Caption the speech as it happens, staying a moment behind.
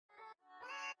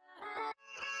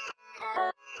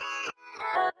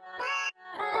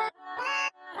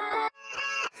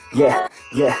Yeah,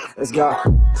 let's go.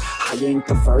 I ain't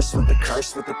the first with the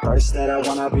curse, with the thirst that I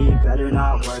wanna be better,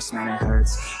 not worse, man, it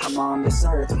hurts. I'm on this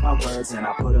earth with my words, and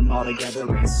I put them all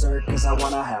together, insert, cause I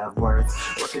wanna have worth.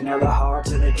 Working hella hard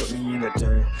till they put me in the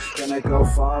dirt. Gonna go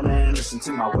far, man, listen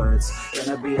to my words.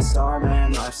 Gonna be a star,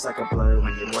 man, life's like a blur.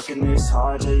 When you're working this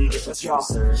hard till you get what you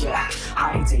deserve. Yeah,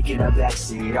 I ain't taking a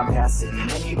backseat, I'm passing.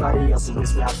 Anybody else who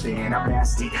is rapping, I'm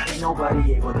nasty. Ain't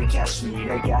nobody able to catch me,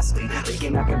 they gasping. They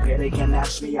cannot compare, they can't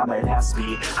match me, I'm at half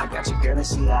speed. I got your girl and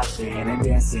she laughing and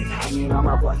dancing, hanging on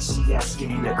my butt, she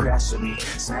asking to crash with me.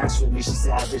 Smash with me, she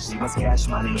savage, she wants cash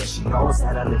money, and she knows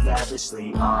that I live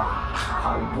lavishly.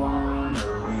 I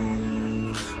wanna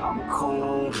leave, I'm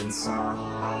cold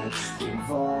inside.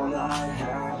 Give all I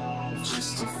have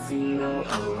just to feel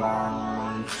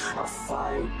alive. I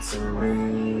fight to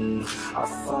live, I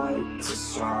fight to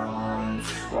strive.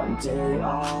 One day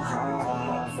I'll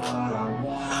have what I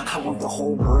want. I want the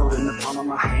whole world in the palm of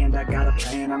my hand. I got a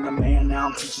plan, I'm the man. Now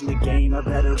I'm teaching the game, a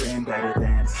veteran, better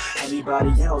than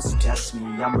anybody else who tests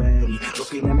me. I'm ready,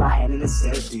 looking at my hand and it's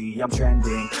steady. I'm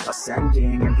trending,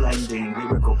 ascending and blending,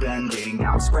 lyrical bending.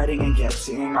 Now I'm spreading and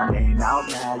getting my name out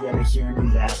now. Yeah, they hear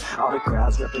me laugh. All the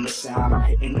crowds repping the sound. I'm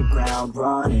hitting the ground,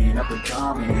 running, up and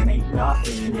coming. Ain't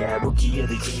nothing, yeah, rookie of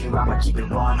the year. I'ma keep it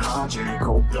 100,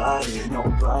 cold-blooded, no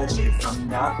budget. From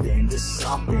nothing to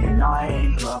something, I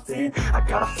ain't bluffing. I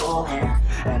got a full hand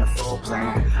and a full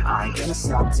plan. I ain't gonna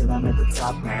stop till I'm at the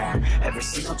top, man. Every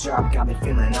single drop got me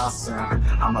feeling awesome.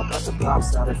 I'm about to pop,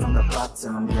 started from the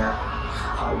bottom, yeah.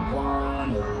 I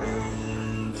wanna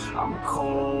live, I'm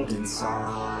cold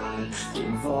inside.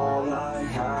 Give all I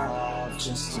have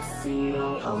just to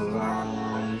feel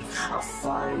alive. I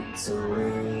fight to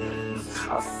live,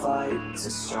 I fight to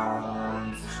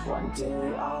strive. One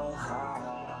day I'll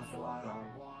have what I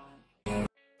want.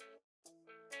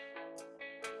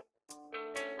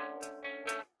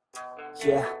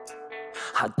 Yeah,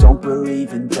 I don't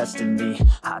believe in destiny,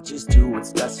 I just do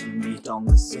what's best for me. Don't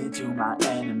listen to my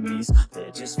enemies,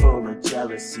 they're just full of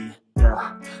jealousy.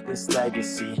 Yeah, this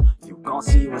legacy, you gon'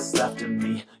 see what's left of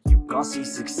me. You gon' see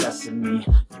success in me,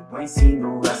 you ain't seen the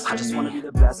rest of me. I just wanna be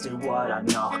the best at what I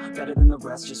know, better than the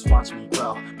rest, just watch me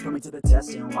grow. Put me to the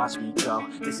test and watch me go.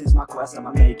 This is my quest,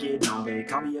 I'ma make it known. They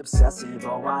call me obsessive,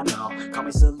 oh I know. Call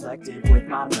me selective with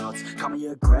my notes, call me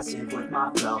aggressive with my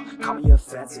flow. Call me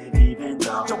offensive even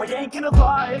though Joe, I ain't gonna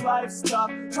lie, life's tough.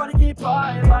 Try to get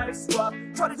by, life's rough.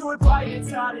 Try to do it right,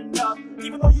 it's not enough.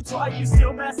 Even though you try, you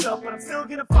still mess up. But I'm still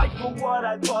gonna fight for what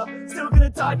I love. Still gonna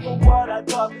die for what I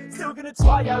love. Still gonna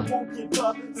try, I won't give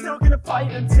up. Still gonna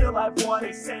fight until I've won.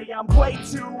 They say I'm way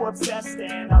too obsessed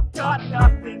and I've got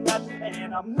nothing left,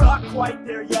 and I'm not quite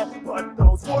there yet, but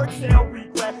those words they'll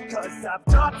regret, cause I've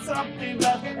got something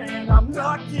left and I'm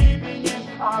not giving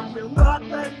in. I will not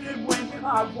let them win,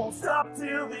 I won't stop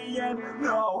till the end,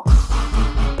 no.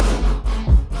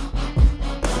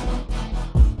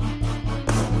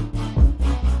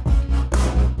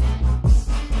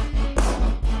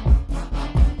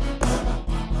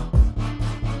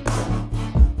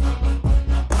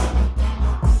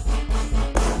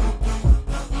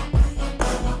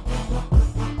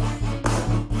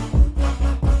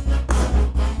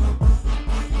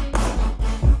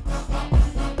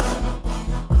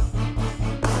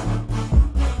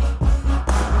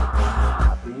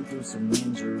 Some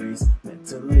injuries,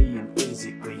 mentally and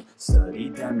physically.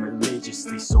 Studied them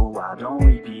religiously so I don't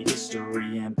repeat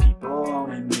history. And people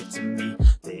won't admit to me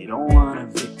they don't want a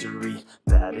victory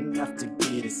bad enough to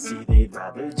get a C. They'd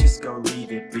rather just go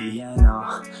leave it be. I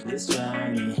know this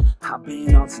journey I've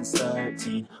been on since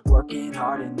 13, working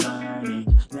hard and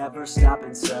learning, never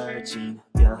stopping searching.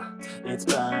 Yeah, it's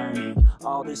burning,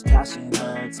 all this passion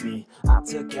hurts me. I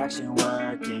took action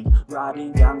working,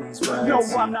 writing down these words. No,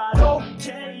 I'm not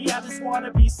okay, I just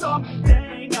wanna be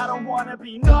something. I don't wanna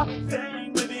be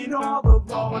nothing, living all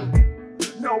alone.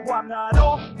 No, I'm not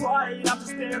alright, I'm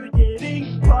just barely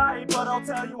getting by. But I'll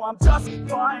tell you I'm just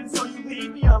fine, so you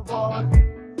leave me alone.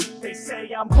 They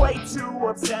say I'm way too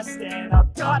obsessed and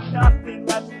I've got nothing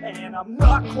left, and I'm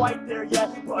not quite there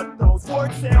yet, but those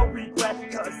words they'll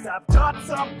regret, cause I've got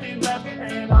something left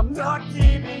and I'm not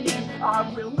giving in.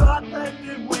 I will not let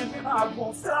them win, I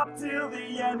won't stop till the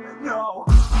end, no.